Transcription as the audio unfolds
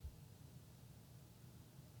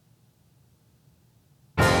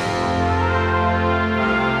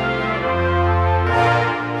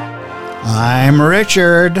I'm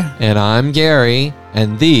Richard. And I'm Gary,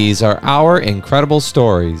 and these are our incredible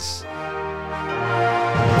stories.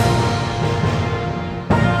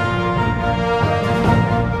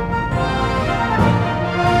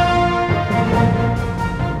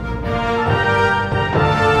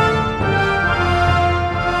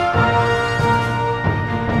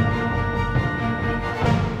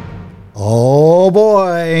 Oh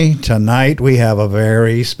boy, tonight we have a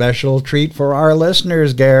very special treat for our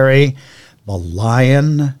listeners, Gary. The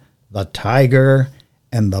lion, the tiger,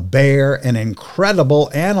 and the bear, an incredible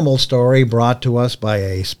animal story brought to us by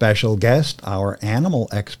a special guest, our animal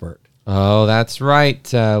expert. Oh, that's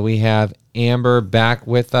right. We have Amber back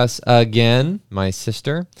with us again, my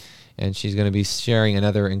sister, and she's going to be sharing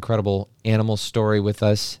another incredible animal story with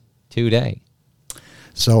us today.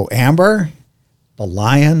 So, Amber, the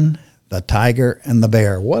lion, the tiger, and the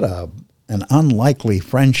bear, what an unlikely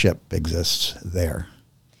friendship exists there.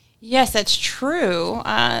 Yes, that's true.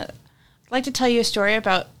 I'd like to tell you a story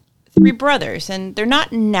about three brothers, and they're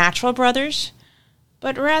not natural brothers,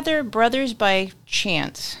 but rather brothers by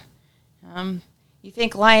chance. You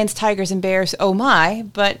think lions, tigers, and bears, oh my,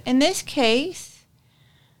 but in this case,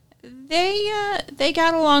 they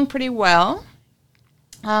got along pretty well.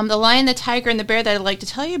 The lion, the tiger, and the bear that I'd like to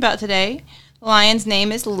tell you about today, the lion's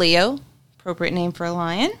name is Leo, appropriate name for a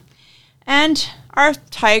lion, and our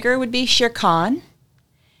tiger would be Shere Khan,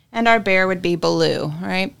 and our bear would be Baloo,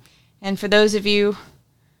 right? And for those of you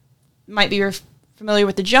who might be familiar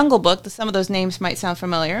with the Jungle Book, some of those names might sound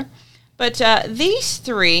familiar. But these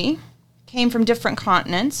three came from different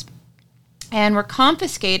continents and were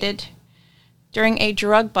confiscated during a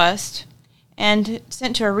drug bust and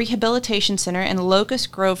sent to a rehabilitation center in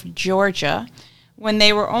Locust Grove, Georgia, when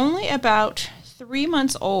they were only about 3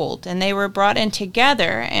 months old. And they were brought in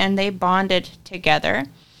together, and they bonded together.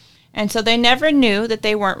 And so they never knew that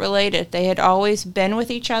they weren't related. They had always been with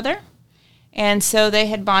each other, and so they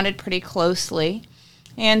had bonded pretty closely.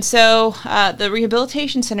 And so the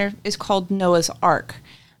rehabilitation center is called Noah's Ark.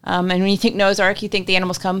 And when you think Noah's Ark, you think the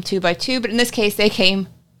animals come 2 by 2, but in this case, they came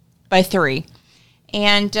by 3.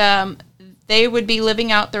 And they would be living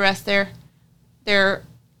out the rest of their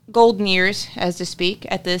golden years, as to speak,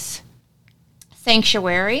 at this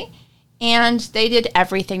sanctuary, and they did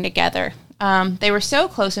everything together. They were so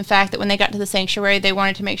close, in fact, that when they got to the sanctuary, they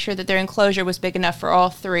wanted to make sure that their enclosure was big enough for all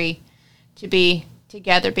three to be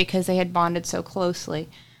together because they had bonded so closely.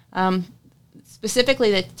 Specifically,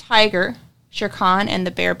 the tiger, Shere Khan, and the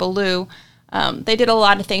bear, Baloo, they did a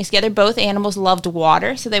lot of things together. Both animals loved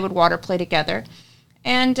water, so they would water play together.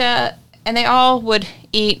 And they all would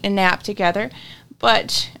eat and nap together.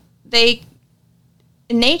 But they,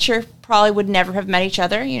 in nature, probably would never have met each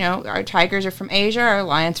other. You know, our tigers are from Asia, our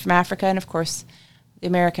lions from Africa, and of course, the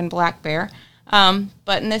American black bear.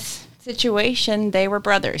 But in this situation, they were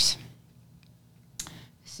brothers.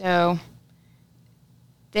 So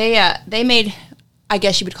they made, I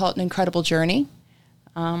guess you would call it an incredible journey.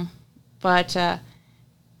 But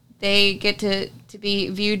they get to be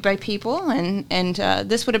viewed by people, and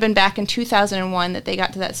this would have been back in 2001 that they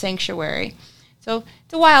got to that sanctuary. So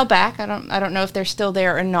it's a while back. I don't know if they're still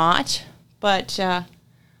there or not, but a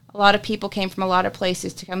lot of people came from a lot of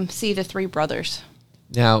places to come see the three brothers.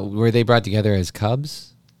 Now, were they brought together as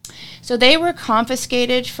cubs? So they were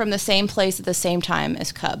confiscated from the same place at the same time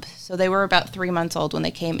as cubs. So they were about 3 months old when they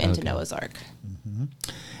came into Noah's Ark. Mm-hmm.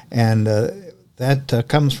 And that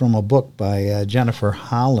comes from a book by Jennifer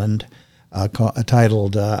Holland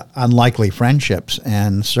titled Unlikely Friendships,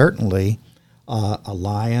 and certainly a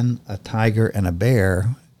lion, a tiger, and a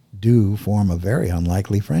bear do form a very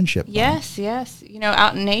unlikely friendship. Yes, yes. You know,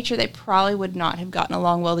 out in nature, they probably would not have gotten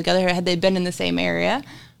along well together had they been in the same area.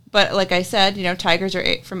 But like I said, you know, tigers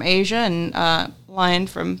are from Asia and lion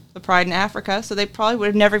from the pride in Africa, so they probably would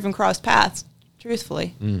have never even crossed paths,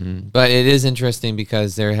 truthfully. Mm-hmm. But it is interesting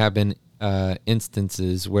because there have been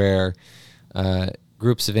instances where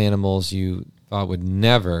groups of animals you thought would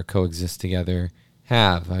never coexist together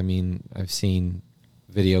have. I mean, I've seen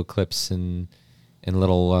video clips and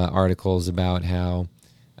little articles about how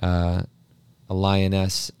a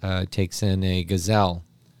lioness takes in a gazelle,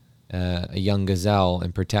 a young gazelle,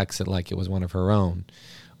 and protects it like it was one of her own.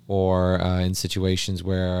 Or in situations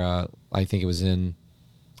where I think it was in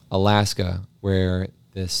Alaska where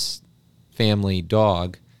this family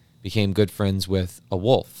dog became good friends with a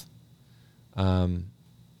wolf.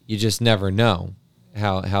 You just never know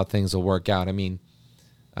how things will work out. I mean,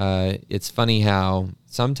 it's funny how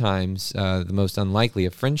sometimes the most unlikely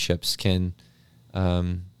of friendships can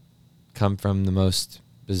come from the most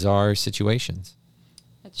bizarre situations.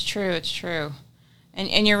 It's true.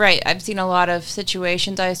 And you're right. I've seen a lot of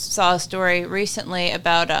situations. I saw a story recently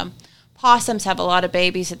about possums have a lot of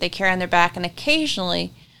babies that they carry on their back, and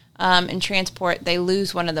occasionally in transport they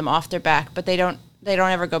lose one of them off their back, but they don't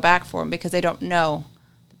ever go back for them because they don't know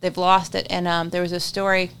that they've lost it. And there was a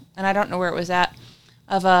story, and I don't know where it was at,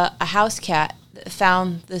 of a house cat that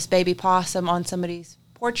found this baby possum on somebody's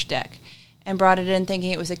porch deck and brought it in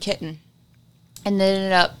thinking it was a kitten, and then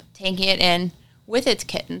ended up taking it in with its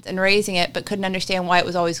kittens and raising it, but couldn't understand why it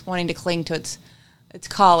was always wanting to cling to its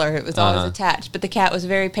collar. It was always attached. But the cat was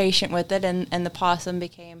very patient with it, and the possum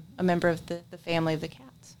became a member of the family of the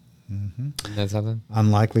cats. Mm-hmm. That's something?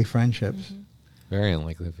 Unlikely friendships. Mm-hmm. Very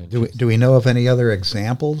unlikely friendships. Do we know of any other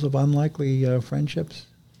examples of unlikely friendships?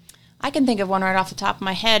 I can think of one right off the top of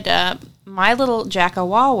my head. My little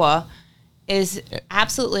Jackawawa is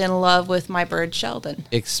absolutely in love with my bird Sheldon.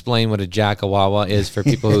 Explain what a jackawawa is for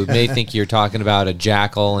people who may think you're talking about a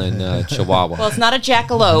jackal and a chihuahua. Well, it's not a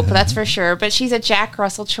jackalope, that's for sure, but she's a Jack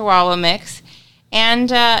Russell Chihuahua mix.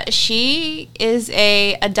 And she is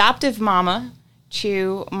a adoptive mama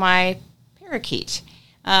to my parakeet.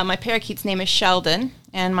 My parakeet's name is Sheldon,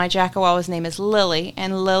 and my Jackawawa's name is Lily.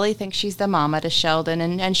 And Lily thinks she's the mama to Sheldon,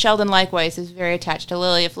 and Sheldon likewise is very attached to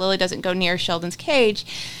Lily. If Lily doesn't go near Sheldon's cage,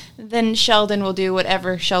 then Sheldon will do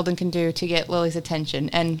whatever Sheldon can do to get Lily's attention.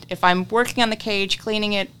 And if I'm working on the cage,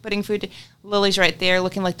 cleaning it, putting food, Lily's right there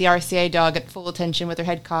looking like the RCA dog at full attention with her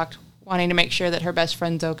head cocked, wanting to make sure that her best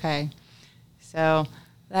friend's okay. So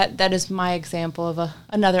that is my example of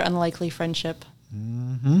another unlikely friendship.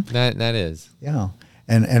 Mm-hmm. That is. Yeah.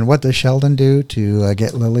 And what does Sheldon do to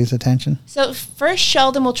get Lily's attention? So first,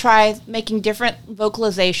 Sheldon will try making different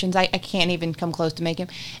vocalizations. I can't even come close to make him.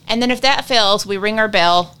 And then if that fails, we ring our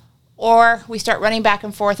bell, or we start running back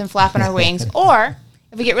and forth and flapping our wings, or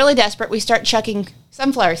if we get really desperate, we start chucking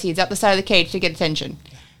sunflower seeds out the side of the cage to get attention,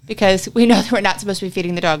 because we know that we're not supposed to be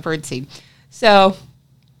feeding the dog bird seed. So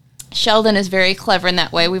Sheldon is very clever in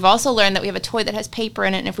that way. We've also learned that we have a toy that has paper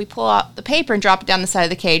in it, and if we pull out the paper and drop it down the side of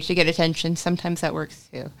the cage to get attention, sometimes that works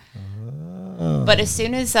too. Oh. But as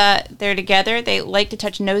soon as they're together, they like to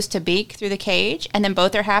touch nose to beak through the cage, and then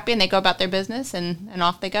both are happy and they go about their business, and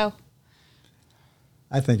off they go.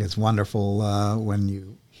 I think it's wonderful when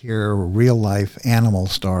you hear real life animal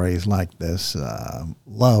stories like this.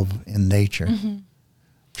 Love in nature,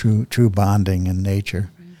 true bonding in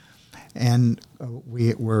nature. And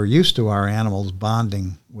we're used to our animals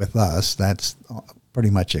bonding with us. That's pretty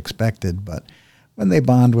much expected. But when they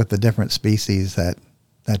bond with the different species, that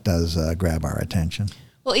does grab our attention.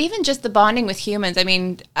 Well, even just the bonding with humans. I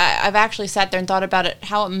mean, I've actually sat there and thought about it,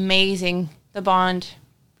 how amazing the bond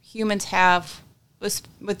humans have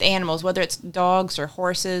with animals, whether it's dogs or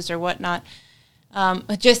horses or whatnot.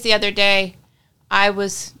 Just the other day, I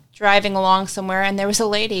was driving along somewhere, and there was a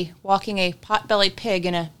lady walking a pot-bellied pig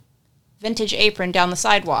in a vintage apron down the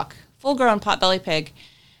sidewalk, full-grown pot-bellied pig,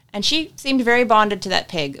 and she seemed very bonded to that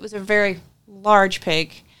pig. It was a very large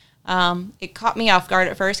pig. It caught me off guard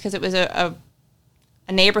at first because it was a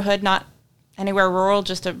neighborhood, not anywhere rural,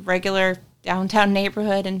 just a regular downtown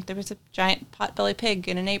neighborhood, and there was a giant pot-bellied pig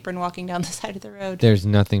in an apron walking down the side of the road. There's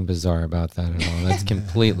nothing bizarre about that at all. That's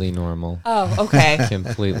completely normal. Oh, okay.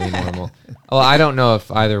 Completely normal. Well, I don't know if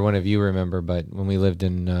either one of you remember, but when we lived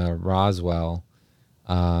in Roswell,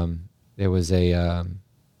 there was a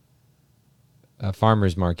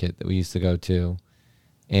farmer's market that we used to go to,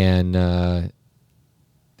 and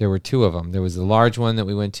there were two of them. There was the large one that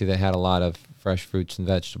we went to that had a lot of fresh fruits and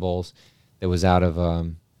vegetables that was out of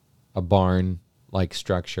a barn-like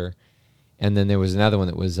structure. And then there was another one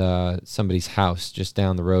that was somebody's house just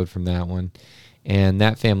down the road from that one. And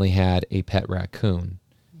that family had a pet raccoon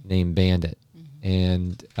named Bandit. Mm-hmm.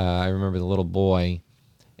 And I remember the little boy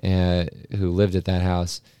who lived at that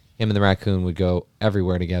house, him and the raccoon would go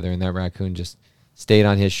everywhere together, and that raccoon just stayed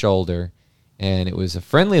on his shoulder. And it was a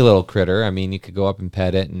friendly little critter. I mean, you could go up and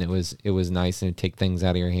pet it, and it was nice, and it'd take things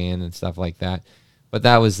out of your hand and stuff like that. But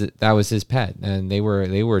that was his pet, and they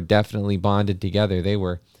were definitely bonded together. They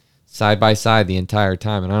were side by side the entire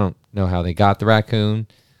time, and I don't know how they got the raccoon.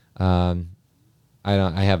 I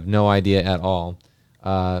have no idea at all.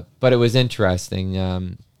 But it was interesting.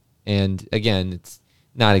 And again, it's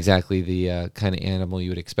not exactly the kind of animal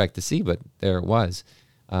you would expect to see, but there it was.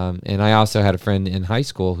 And I also had a friend in high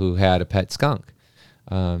school who had a pet skunk.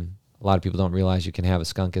 A lot of people don't realize you can have a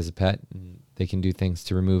skunk as a pet. And they can do things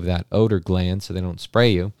to remove that odor gland so they don't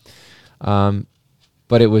spray you.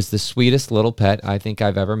 But it was the sweetest little pet I think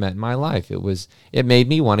I've ever met in my life. It made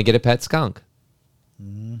me want to get a pet skunk.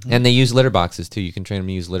 Mm-hmm. And they use litter boxes too. You can train them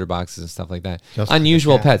to use litter boxes and stuff like that. Just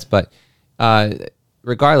unusual pets, but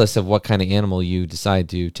regardless of what kind of animal you decide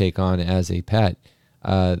to take on as a pet,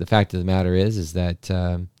 the fact of the matter is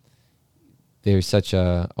that there's such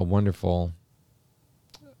a wonderful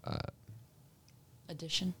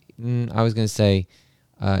Addition. I was going to say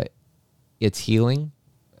it's healing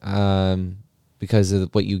because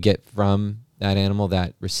of what you get from that animal,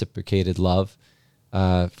 that reciprocated love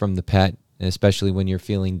from the pet, and especially when you're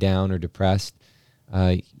feeling down or depressed.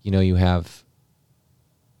 You have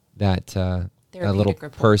that little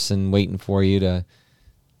report. person waiting for you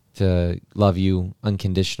to love you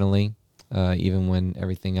unconditionally, even when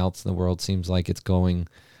everything else in the world seems like it's going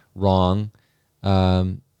wrong.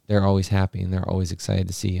 They're always happy and they're always excited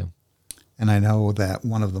to see you. And I know that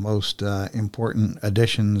one of the most important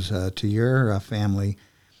additions to your family,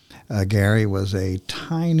 Gary, was a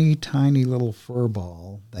tiny, tiny little fur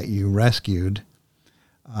ball that you rescued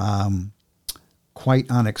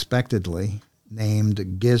quite unexpectedly, named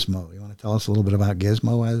Gizmo. You want to tell us a little bit about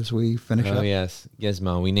Gizmo as we finish up? Oh, yes,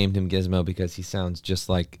 Gizmo. We named him Gizmo because he sounds just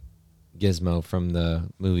like Gizmo from the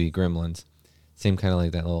movie Gremlins. Same kind of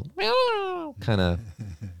like that little kind of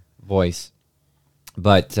voice.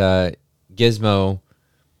 But Gizmo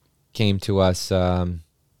came to us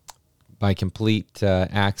by complete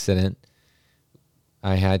accident.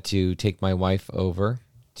 I had to take my wife over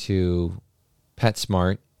to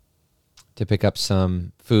PetSmart to pick up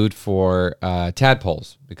some food for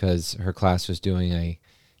tadpoles because her class was doing a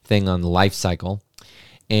thing on the life cycle.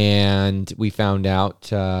 And we found out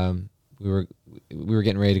we were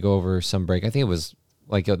getting ready to go over some break. I think it was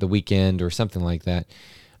like the weekend or something like that.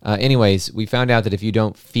 Anyways, we found out that if you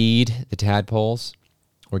don't feed the tadpoles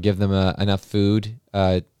or give them enough food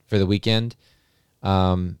for the weekend,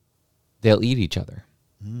 they'll eat each other.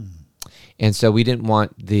 Mm. And so we didn't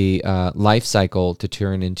want the life cycle to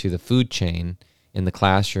turn into the food chain in the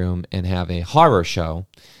classroom and have a horror show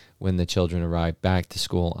when the children arrive back to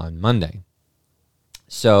school on Monday.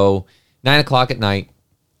 So 9 o'clock at night,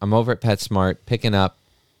 I'm over at PetSmart picking up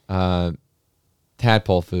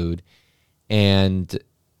tadpole food, and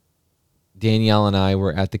Danielle and I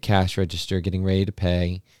were at the cash register getting ready to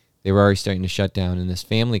pay. They were already starting to shut down, and this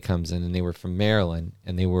family comes in, and they were from Maryland,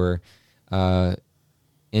 and they were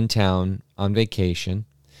in town on vacation,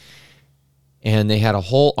 and they had a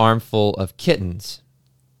whole armful of kittens.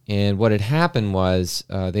 And what had happened was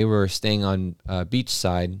they were staying on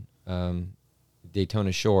beachside,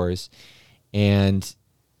 Daytona Shores, and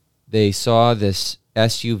they saw this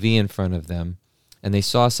SUV in front of them, and they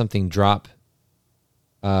saw something drop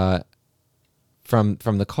from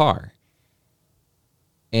the car.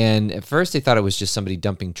 And at first they thought it was just somebody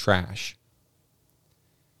dumping trash.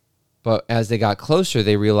 But as they got closer,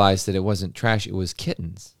 they realized that it wasn't trash, it was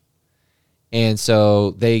kittens. And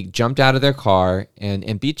so they jumped out of their car, and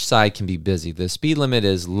beachside can be busy. The speed limit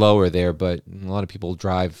is lower there, but a lot of people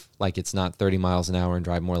drive like it's not 30 miles an hour and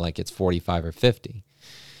drive more like it's 45 or 50.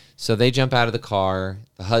 So they jump out of the car.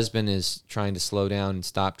 The husband is trying to slow down and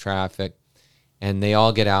stop traffic. And they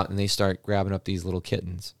all get out and they start grabbing up these little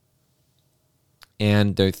kittens.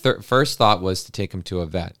 And their first thought was to take them to a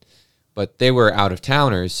vet. But they were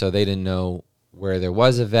out-of-towners, so they didn't know where there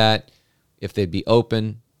was a vet, if they'd be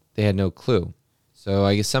open. They had no clue. So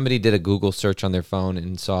I guess somebody did a Google search on their phone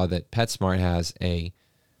and saw that PetSmart has a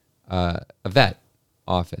vet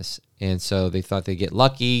office. And so they thought they'd get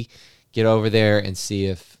lucky, get over there and see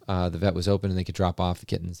if the vet was open and they could drop off the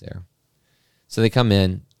kittens there. So they come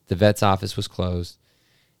in. The vet's office was closed.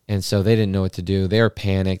 And so they didn't know what to do. They were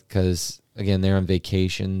panicked because, again, they're on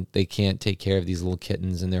vacation. They can't take care of these little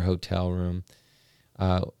kittens in their hotel room.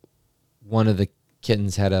 One of the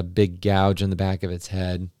kittens had a big gouge on the back of its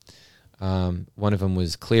head. One of them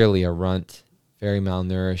was clearly a runt, very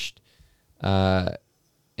malnourished.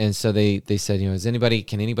 And so they said,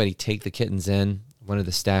 can anybody take the kittens in? One of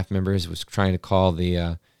the staff members was trying to call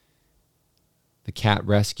the cat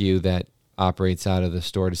rescue that operates out of the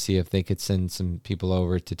store to see if they could send some people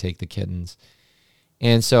over to take the kittens.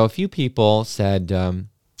 And so a few people said,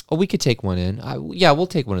 we could take one in. We'll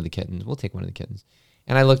take one of the kittens. We'll take one of the kittens.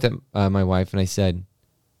 And I looked at my wife and I said,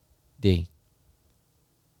 Dee,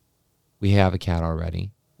 we have a cat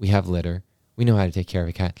already. We have litter. We know how to take care of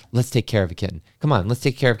a cat. Let's take care of a kitten. Come on, let's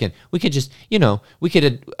take care of a kitten. We could just, we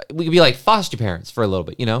could be like foster parents for a little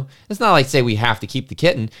bit, It's not like say we have to keep the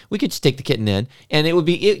kitten. We could just take the kitten in and it would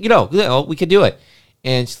be, we could do it.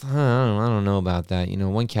 And she's like, I don't know about that.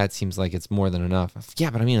 One cat seems like it's more than enough. I said, yeah,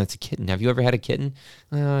 but I mean, it's a kitten. Have you ever had a kitten?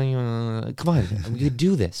 Come on, we could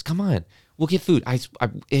do this. Come on, we'll get food.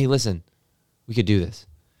 Hey, listen, we could do this.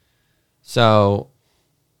 So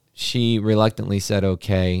she reluctantly said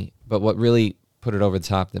okay. But what really put it over the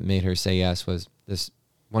top that made her say yes was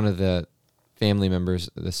one of the family members,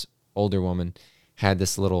 this older woman, had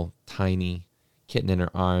this little tiny kitten in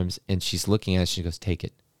her arms, and she's looking at it. She goes, take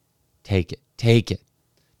it, take it, take it.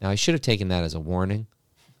 Now, I should have taken that as a warning.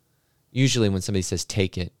 Usually when somebody says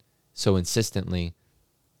take it so insistently,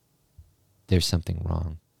 there's something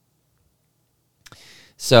wrong.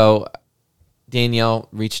 So Danielle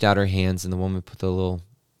reached out her hands, and the woman put the little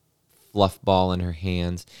fluff ball in her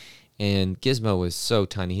hands. And Gizmo was so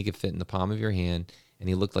tiny, he could fit in the palm of your hand, and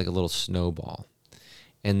he looked like a little snowball.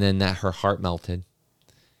 And then her heart melted,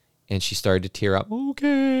 and she started to tear up.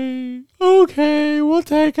 Okay, we'll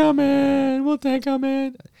take him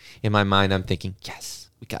in. In my mind, I'm thinking, yes,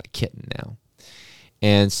 we got a kitten now.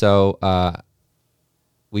 And so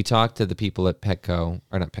we talked to the people at Petco,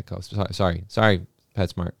 or not Petco, sorry,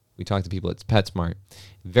 PetSmart. We talked to people at PetSmart.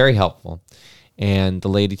 Very helpful. And the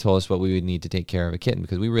lady told us what we would need to take care of a kitten,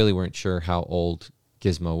 because we really weren't sure how old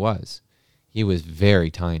Gizmo was. He was very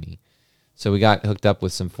tiny. So we got hooked up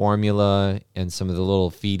with some formula and some of the little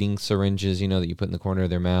feeding syringes, that you put in the corner of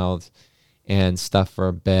their mouths, and stuff for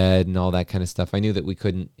a bed and all that kind of stuff. I knew that we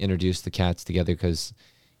couldn't introduce the cats together, because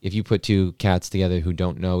if you put two cats together who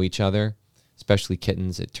don't know each other, especially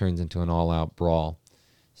kittens, it turns into an all-out brawl.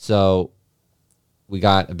 So we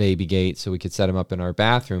got a baby gate so we could set him up in our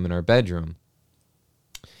bathroom, in our bedroom.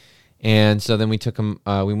 And so then we took him,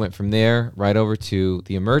 we went from there right over to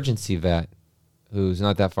the emergency vet, who's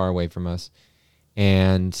not that far away from us.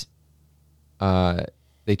 And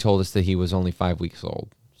they told us that he was only 5 weeks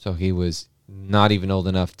old. So he was not even old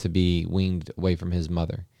enough to be weaned away from his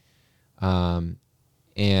mother.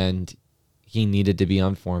 And he needed to be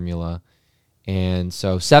on formula. And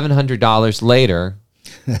so $700 later,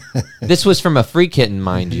 this was from a free kitten,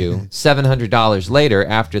 mind you, $700 later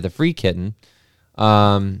after the free kitten,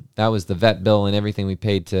 that was the vet bill and everything we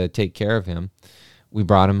paid to take care of him, we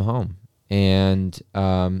brought him home. And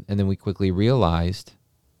then we quickly realized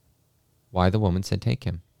why the woman said take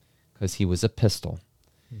him, because he was a pistol.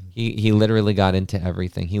 He literally got into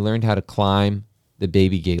everything. He learned how to climb the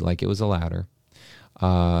baby gate like it was a ladder.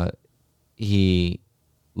 He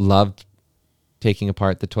loved taking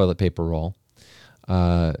apart the toilet paper roll.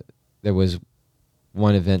 There was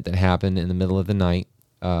one event that happened in the middle of the night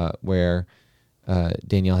where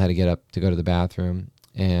Danielle had to get up to go to the bathroom,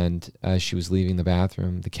 and as she was leaving the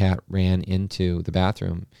bathroom, the cat ran into the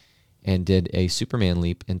bathroom and did a Superman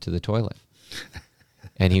leap into the toilet.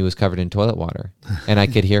 And he was covered in toilet water. And I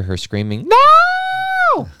could hear her screaming,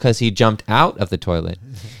 no! Because he jumped out of the toilet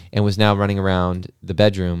and was now running around the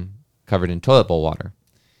bedroom covered in toilet bowl water.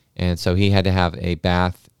 And so he had to have a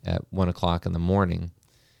bath at 1 o'clock in the morning.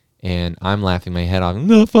 And I'm laughing my head off.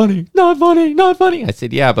 Not funny, not funny, not funny. I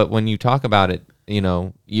said, yeah, but when you talk about it,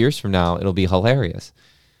 years from now, it'll be hilarious.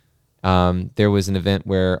 There was an event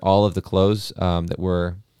where all of the clothes that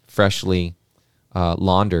were freshly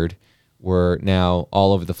laundered were now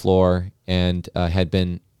all over the floor and had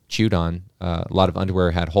been chewed on. A lot of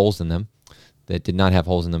underwear had holes in them that did not have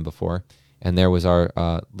holes in them before. And there was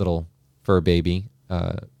our little fur baby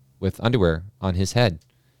with underwear on his head,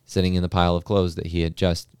 sitting in the pile of clothes that he had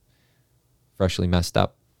just freshly messed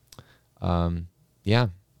up.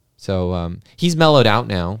 So he's mellowed out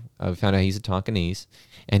now. I found out he's a Tonkinese.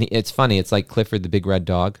 And it's funny. It's like Clifford the Big Red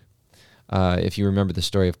Dog. If you remember the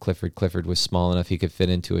story of Clifford, Clifford was small enough he could fit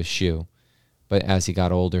into a shoe. But as he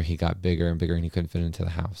got older, he got bigger and bigger, and he couldn't fit into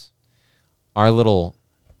the house. Our little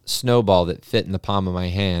snowball that fit in the palm of my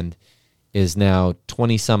hand is now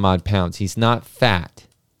 20-some-odd pounds. He's not fat.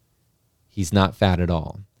 He's not fat at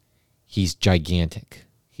all. He's gigantic.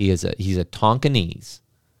 He's a Tonkinese,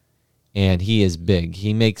 and he is big.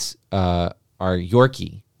 He makes our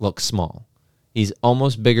Yorkie look small. He's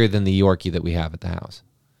almost bigger than the Yorkie that we have at the house.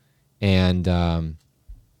 And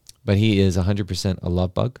but he is 100% a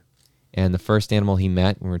love bug. And the first animal he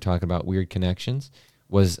met when we were talking about weird connections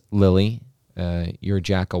was Lily, your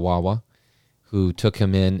Jackawawa, who took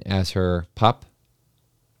him in as her pup.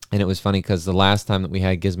 And it was funny because the last time that we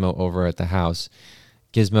had Gizmo over at the house,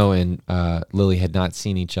 Gizmo and Lily had not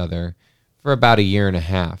seen each other for about a year and a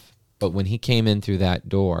half. But when he came in through that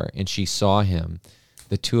door and she saw him,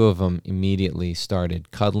 the two of them immediately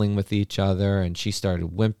started cuddling with each other, and she started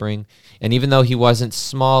whimpering. And even though he wasn't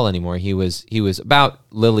small anymore, he was about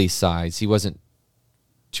Lily's size. He wasn't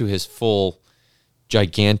to his full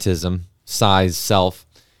gigantism size self.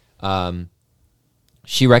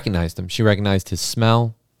 She recognized him. She recognized his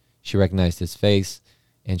smell. She recognized his face,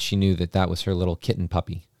 and she knew that was her little kitten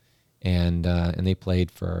puppy. And they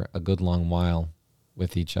played for a good long while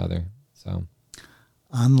with each other. So.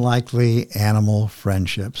 Unlikely animal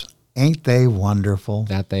friendships. Ain't they wonderful?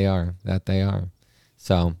 That they are.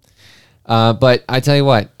 So, but I tell you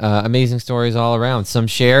what, amazing stories all around. Some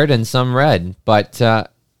shared and some read. But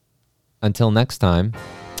until next time,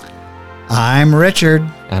 I'm Richard.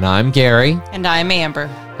 and I'm Gary. And I'm Amber.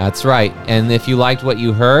 That's right. And if you liked what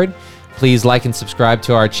you heard, please like and subscribe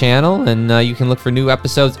to our channel, and you can look for new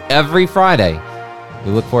episodes every Friday.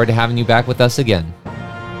 We look forward to having you back with us again.